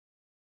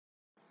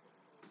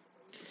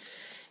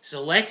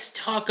So let's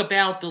talk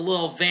about the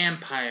little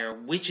vampire,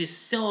 which is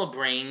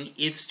celebrating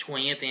its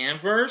 20th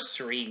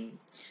anniversary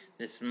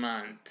this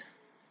month.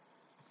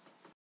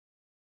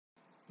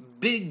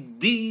 Big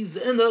D's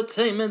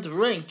Entertainment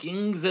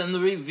Rankings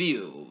and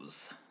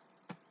Reviews.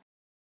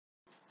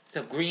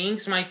 So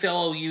greetings my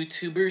fellow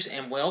YouTubers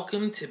and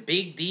welcome to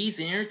Big D's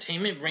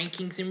Entertainment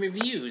Rankings and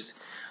Reviews.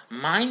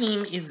 My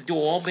name is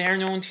Doyle, better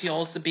known to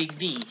y'all as the Big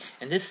D,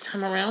 and this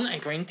time around I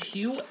bring to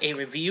you a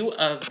review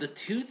of the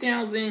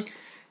 2000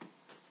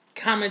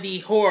 comedy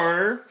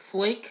horror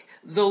flick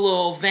The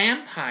Little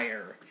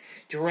Vampire,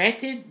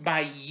 directed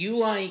by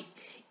Uli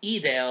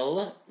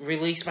Edel,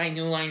 released by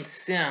New Line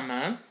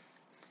Cinema,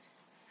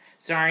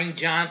 starring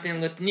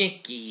Johnathan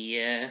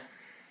Lipnicki,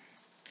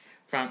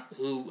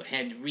 who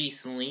had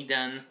recently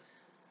done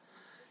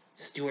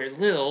Stuart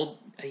Little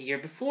a year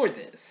before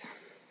this,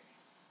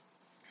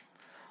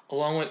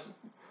 along with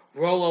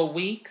Rollo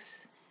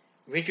Weeks,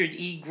 Richard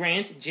E.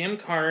 Grant, Jim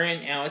Carter,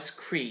 and Alice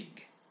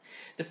Krieg.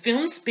 The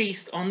film's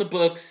based on the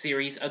book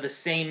series of the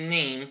same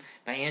name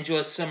by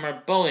Angela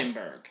Summer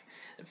Bolenberg.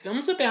 The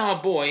film's about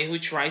a boy who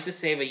tries to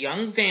save a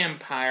young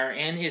vampire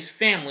and his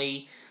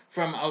family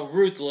from a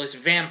ruthless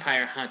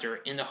vampire hunter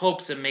in the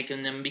hopes of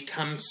making them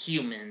become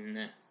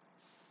human.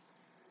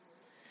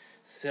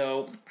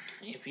 So,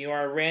 if you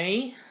are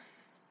ready,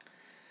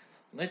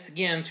 let's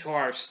get into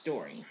our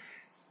story.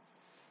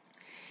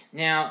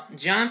 Now,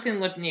 Johnathan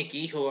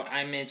Lipnicki, who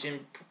I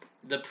mentioned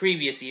the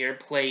previous year,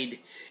 played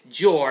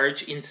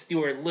George in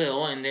Stuart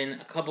Little, and then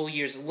a couple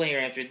years later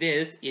after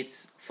this,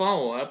 its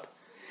follow-up,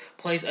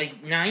 plays a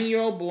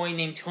 9-year-old boy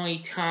named Tony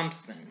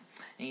Thompson,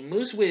 and he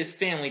moves with his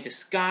family to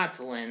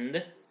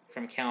Scotland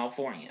from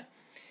California,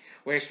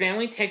 where his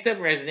family takes up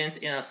residence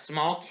in a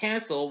small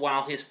castle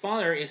while his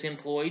father is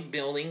employed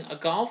building a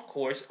golf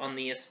course on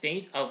the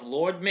estate of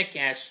Lord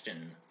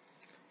McAshton.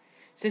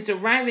 Since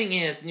arriving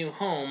in his new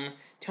home,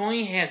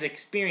 Tony has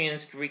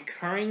experienced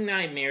recurring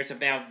nightmares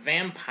about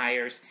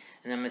vampires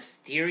and a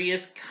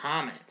mysterious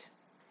comet.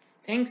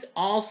 Things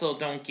also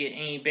don't get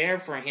any better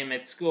for him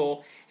at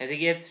school as he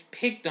gets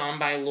picked on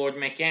by Lord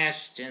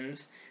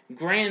McAshton's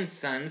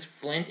grandsons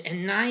Flint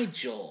and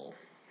Nigel.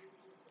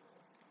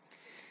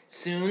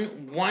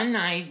 Soon, one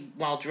night,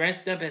 while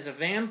dressed up as a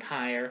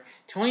vampire,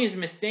 Tony is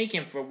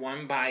mistaken for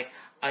one by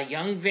a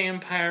young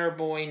vampire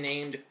boy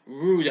named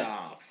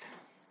Rudolph,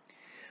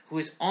 who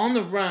is on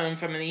the run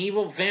from an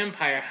evil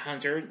vampire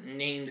hunter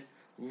named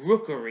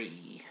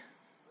Rookery.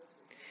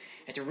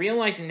 After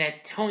realizing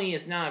that Tony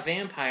is not a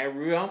vampire,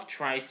 Rudolph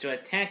tries to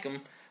attack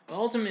him, but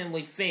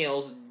ultimately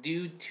fails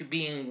due to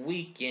being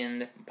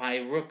weakened by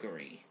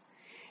Rookery.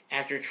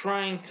 After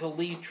trying to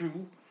leave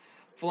through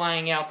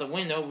flying out the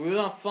window,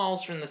 Rudolph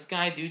falls from the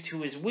sky due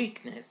to his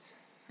weakness.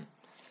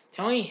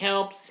 Tony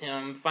helps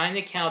him find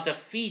a cow to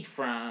feed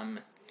from,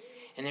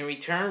 and in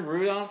return,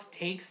 Rudolph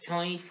takes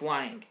Tony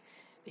flying.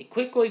 They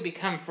quickly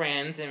become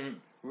friends, and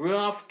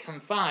Rudolph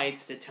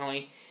confides to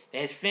Tony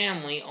that his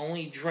family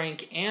only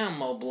drank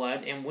animal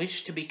blood and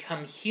wished to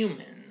become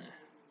human.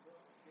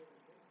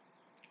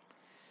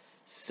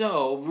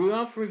 So,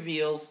 Rudolph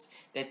reveals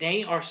that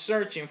they are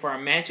searching for a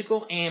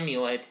magical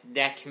amulet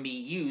that can be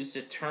used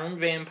to turn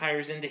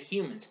vampires into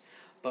humans,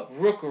 but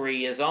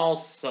Rookery is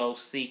also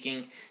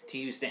seeking to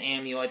use the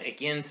amulet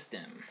against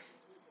them.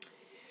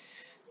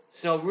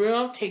 So,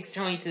 Rudolph takes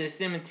Tony to the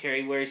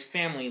cemetery where his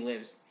family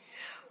lives,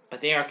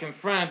 but they are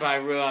confronted by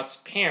Rudolph's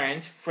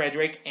parents,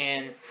 Frederick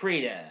and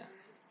Frida,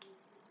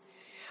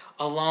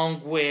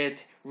 along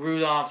with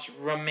Rudolph's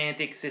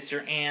romantic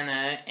sister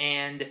Anna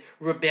and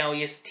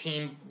rebellious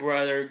teen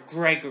brother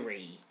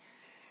Gregory.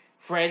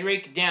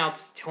 Frederick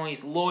doubts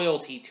Tony's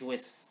loyalty to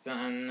his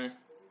son,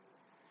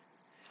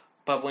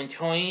 but when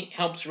Tony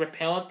helps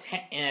repel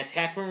an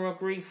attack from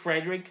Rookery,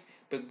 Frederick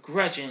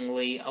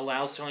begrudgingly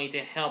allows Tony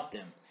to help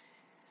them.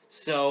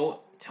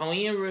 So,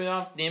 Tony and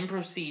Rudolph then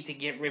proceed to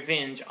get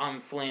revenge on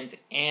Flint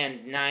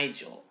and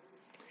Nigel,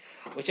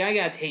 which I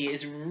gotta tell you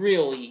is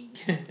really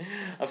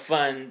a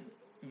fun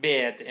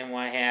bit and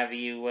what have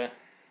you.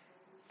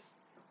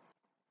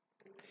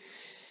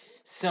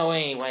 So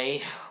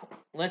anyway,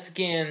 let's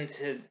get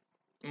into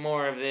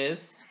more of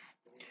this.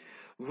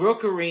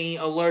 Rookery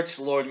alerts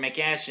Lord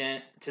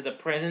McAshton to the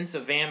presence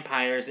of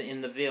vampires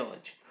in the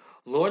village.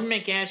 Lord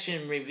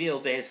McAshton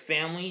reveals that his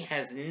family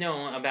has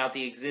known about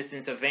the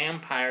existence of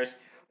vampires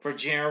for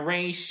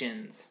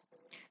generations.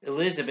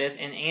 Elizabeth,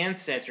 an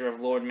ancestor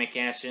of Lord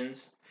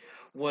McAshton's,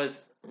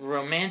 was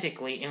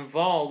romantically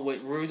involved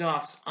with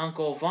Rudolph's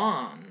uncle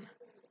Vaughn,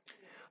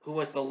 who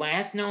was the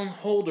last known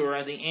holder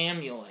of the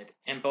amulet,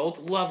 and both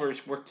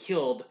lovers were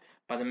killed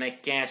by the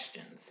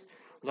McAshtons.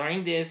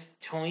 Learning this,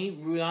 Tony,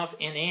 Rudolph,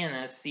 and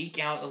Anna seek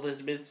out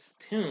Elizabeth's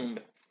tomb,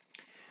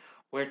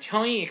 where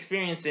Tony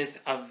experiences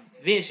a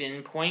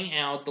vision pointing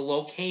out the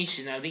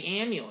location of the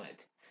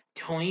amulet,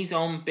 Tony's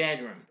own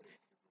bedroom.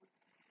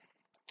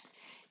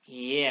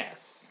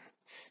 Yes.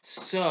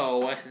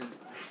 So,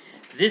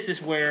 this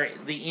is where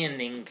the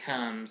ending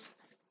comes.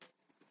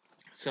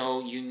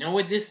 So, you know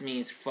what this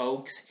means,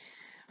 folks.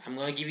 I'm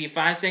going to give you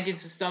 5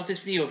 seconds to stop this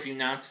video if you've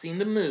not seen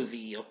the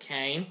movie,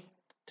 okay?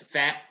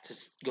 to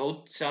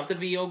go stop the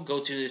video, go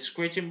to the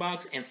description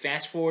box, and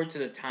fast forward to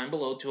the time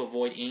below to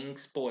avoid any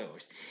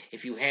spoilers.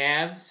 If you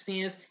have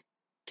seen this,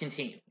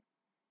 continue.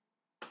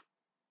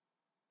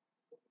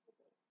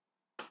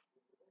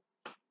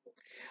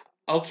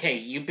 Okay,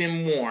 you've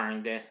been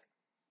warned.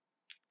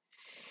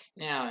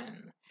 Now,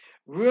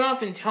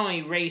 Rudolph and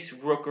Tony race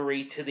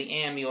Rookery to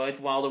the amulet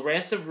while the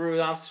rest of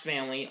Rudolph's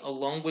family,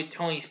 along with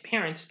Tony's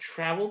parents,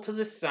 travel to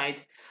the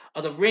site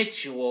of the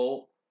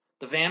ritual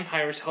the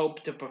vampires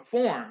hope to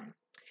perform.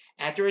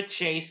 After a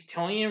chase,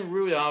 Tony and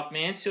Rudolph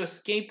manage to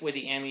escape with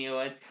the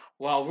amulet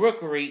while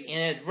Rookery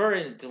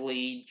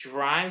inadvertently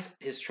drives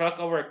his truck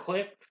over a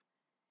cliff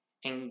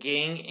and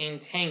getting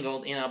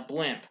entangled in a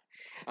blimp.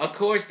 Of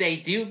course, they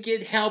do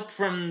get help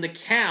from the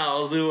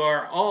cows, who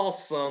are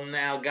also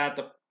now got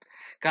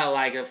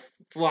like a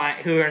fly,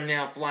 who are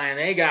now flying.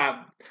 They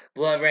got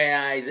blood red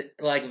eyes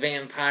like a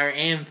vampire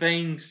and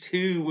things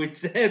too, which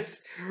that's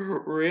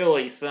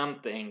really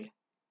something.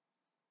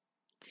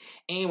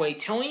 Anyway,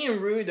 Tony and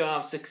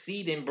Rudolph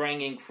succeed in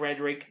bringing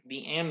Frederick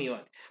the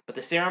amulet, but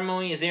the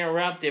ceremony is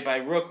interrupted by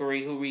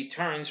Rookery, who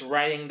returns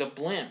riding the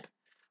blimp.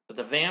 But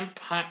the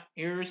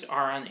vampires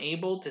are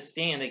unable to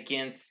stand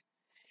against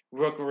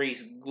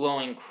Rookery's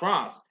glowing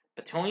cross,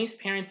 but Tony's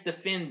parents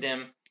defend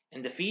them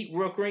and defeat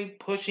Rookery,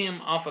 pushing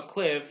him off a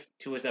cliff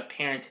to his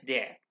apparent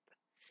death.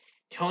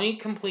 Tony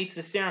completes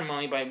the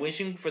ceremony by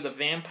wishing for the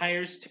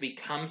vampires to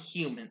become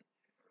human.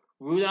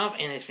 Rudolph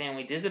and his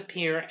family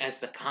disappear as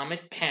the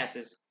comet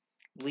passes,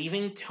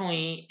 leaving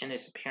Tony and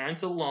his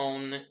parents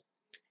alone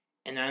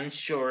and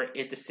unsure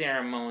if the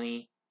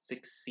ceremony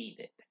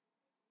succeeded.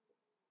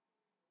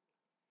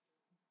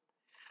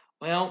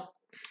 Well,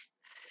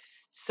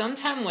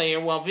 sometime later,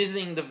 while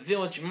visiting the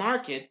village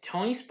market,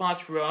 Tony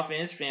spots Rudolph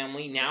and his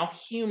family, now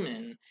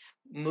human,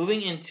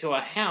 moving into a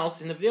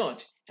house in the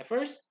village. At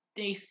first,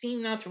 they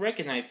seem not to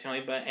recognize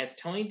Tony, but as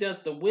Tony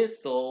does the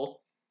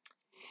whistle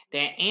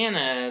that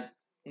Anna,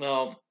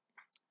 got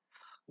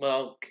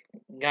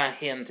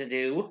him to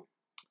do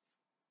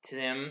to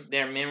them,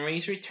 their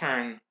memories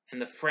return, and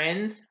the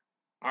friends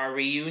are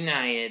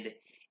reunited.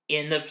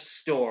 End of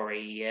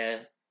story.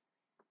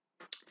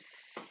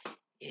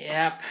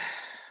 Yep.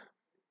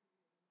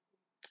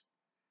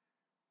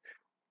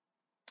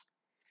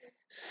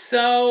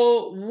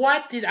 So,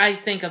 what did I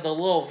think of The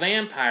Little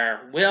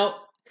Vampire?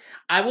 Well,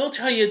 I will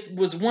tell you, it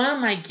was one of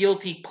my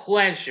guilty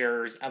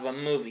pleasures of a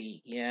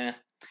movie, yeah.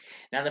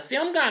 Now, the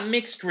film got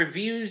mixed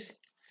reviews,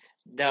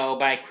 though,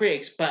 by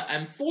critics, but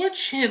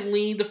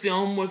unfortunately, the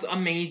film was a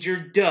major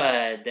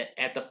dud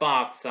at the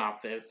box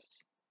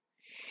office,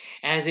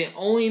 as it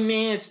only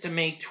managed to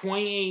make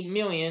 $28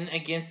 million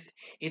against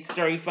its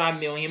 $35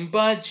 million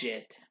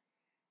budget.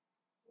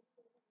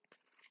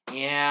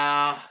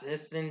 Yeah,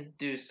 this didn't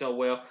do so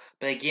well.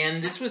 But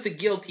again, this was a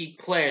guilty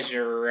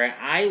pleasure.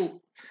 I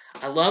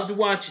loved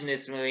watching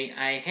this movie.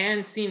 I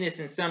hadn't seen this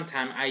in some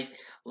time.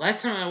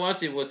 Last time I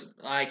watched it was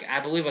like I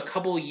believe a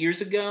couple of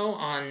years ago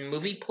on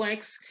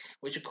Movieplex,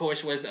 which of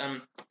course was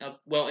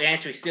well, it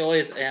actually still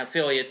is an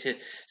affiliate to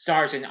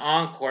Stars and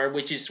Encore,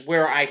 which is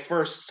where I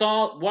first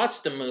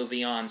watched the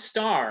movie on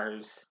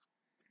Stars.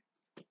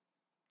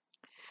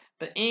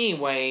 But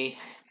anyway,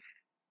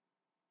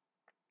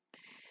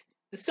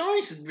 the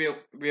story's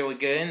really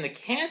good, and the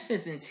cast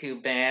isn't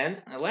too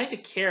bad. I like the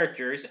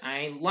characters.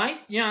 I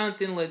like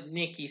Johnathan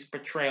Lipnicki's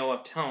portrayal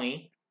of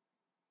Tony.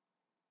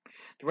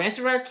 The rest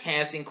of our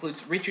cast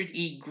includes Richard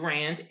E.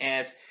 Grant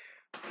as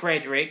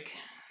Frederick,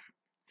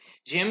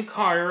 Jim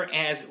Carter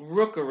as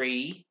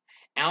Rookery,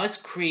 Alice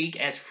Krieg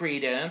as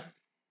Frida,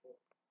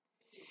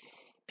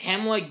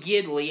 Pamela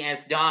Gidley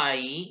as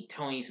Dottie,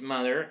 Tony's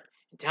mother,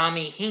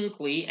 Tommy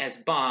Hinkley as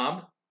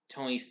Bob,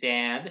 Tony's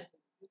dad,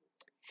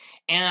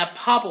 Anna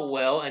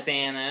Popplewell as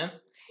Anna,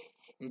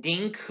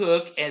 Dean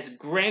Cook as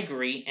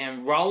Gregory,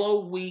 and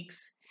Rollo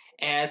Weeks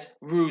as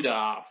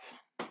Rudolph.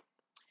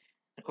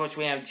 Of course,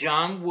 we have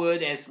John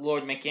Wood as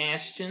Lord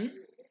McAshton.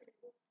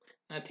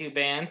 Not too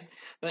bad.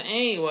 But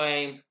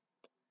anyway,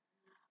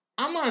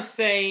 I'm going to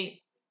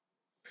say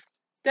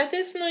that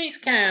this movie's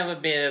kind of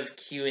a bit of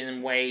cute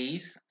in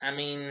ways. I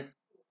mean,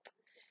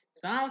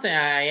 it's not often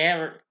I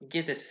ever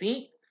get to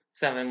see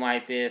something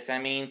like this. I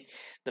mean,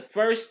 the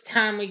first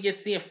time we get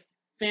to see a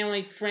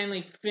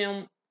family-friendly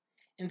film,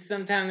 and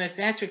sometimes that's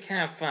actually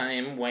kind of fun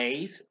in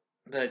ways,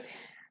 but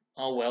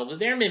oh well. But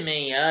there have been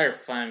many other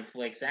fun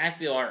flicks that I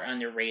feel are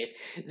underrated.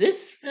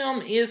 This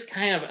film is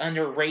kind of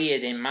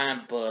underrated in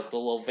my book, The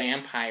Little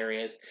Vampire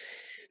is.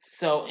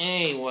 So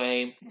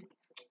anyway,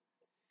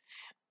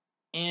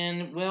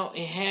 and well,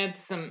 it had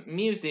some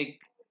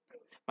music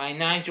by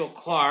Nigel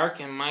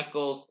Clark and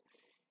Michael,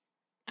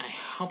 I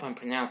hope I'm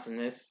pronouncing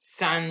this,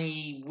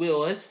 Sonny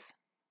Willis.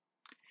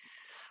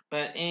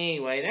 But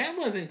anyway, that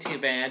wasn't too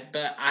bad.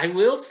 But I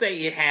will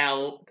say it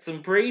had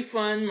some pretty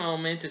fun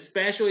moments,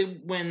 especially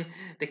when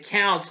the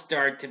cows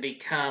start to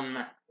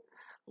become,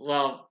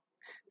 help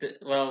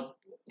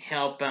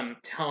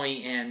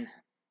Tony and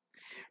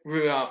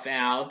Rudolph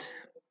out.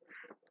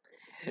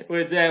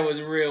 Which that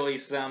was really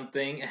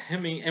something. I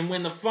mean, and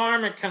when the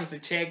farmer comes to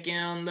check in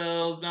on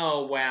those,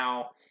 oh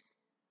wow.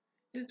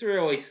 It's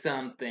really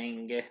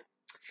something.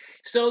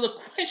 So the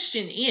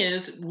question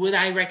is, would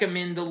I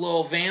recommend The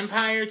Little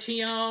Vampire to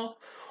y'all?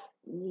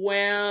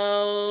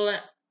 Well,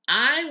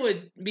 I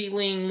would be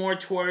leaning more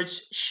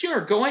towards,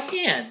 sure, go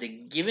ahead,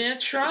 give it a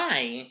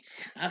try.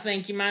 I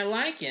think you might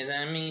like it.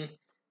 I mean,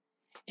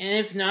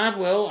 and if not,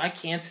 well, I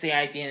can't say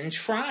I didn't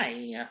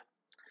try.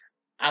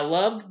 I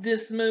loved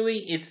this movie.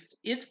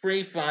 It's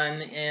pretty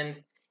fun, and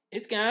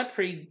it's got a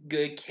pretty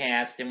good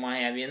cast and what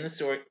have you. And the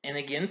story, and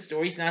again,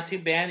 story's not too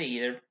bad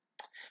either.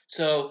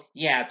 So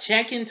yeah,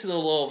 check into The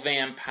Little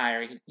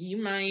Vampire. You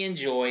might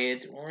enjoy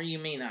it, or you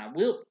may not.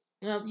 Well,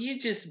 you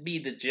just be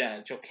the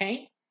judge,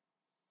 okay?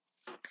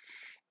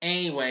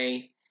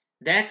 Anyway,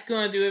 that's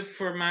gonna do it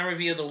for my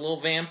review of The Little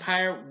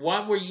Vampire.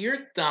 What were your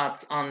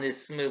thoughts on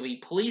this movie?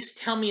 Please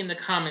tell me in the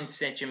comment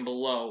section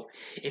below.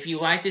 If you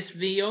like this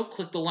video,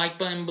 click the like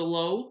button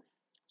below.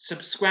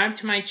 Subscribe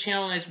to my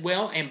channel as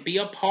well and be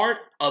a part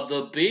of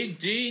the Big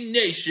D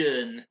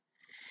Nation.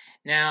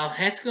 Now,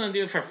 that's going to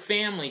do it for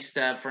family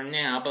stuff for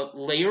now, but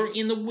later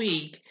in the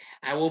week,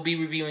 I will be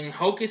reviewing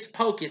Hocus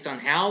Pocus on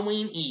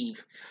Halloween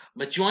Eve.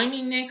 But join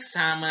me next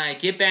time when I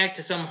get back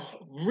to some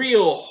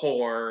real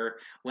horror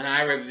when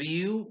I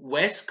review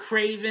Wes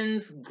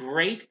Craven's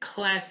great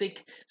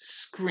classic,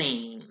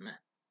 Scream.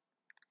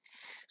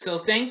 So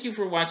thank you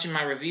for watching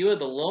my review of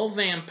The Little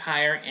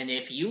Vampire, and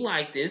if you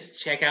like this,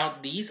 check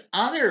out these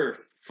other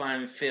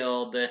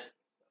fun-filled,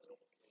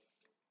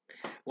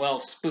 well,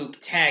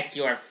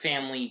 spooktacular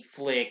family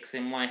flicks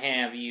and what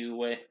have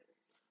you.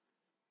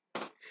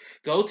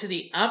 Go to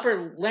the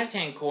upper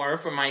left-hand corner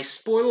for my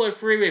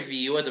spoiler-free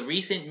review of the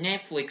recent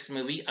Netflix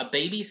movie, A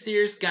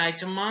Babysitter's Guide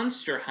to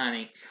Monster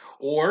Hunting.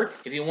 Or,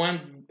 if you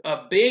want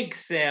a big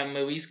set of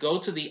movies, go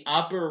to the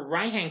upper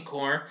right-hand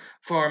corner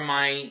for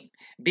my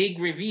big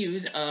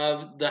reviews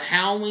of the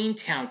Halloween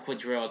Town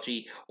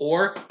quadrilogy.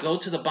 Or, go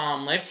to the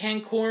bottom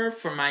left-hand corner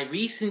for my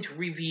recent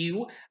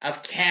review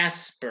of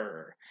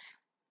Casper.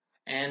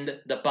 And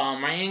the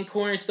bottom right hand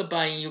corner is the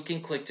button you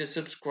can click to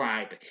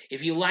subscribe.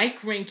 If you like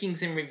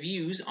rankings and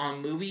reviews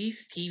on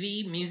movies,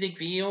 TV, music,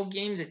 video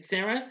games,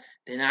 etc.,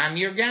 then I'm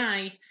your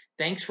guy.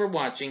 Thanks for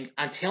watching.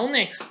 Until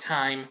next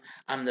time,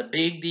 I'm the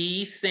Big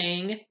D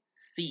saying,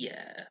 see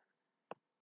ya.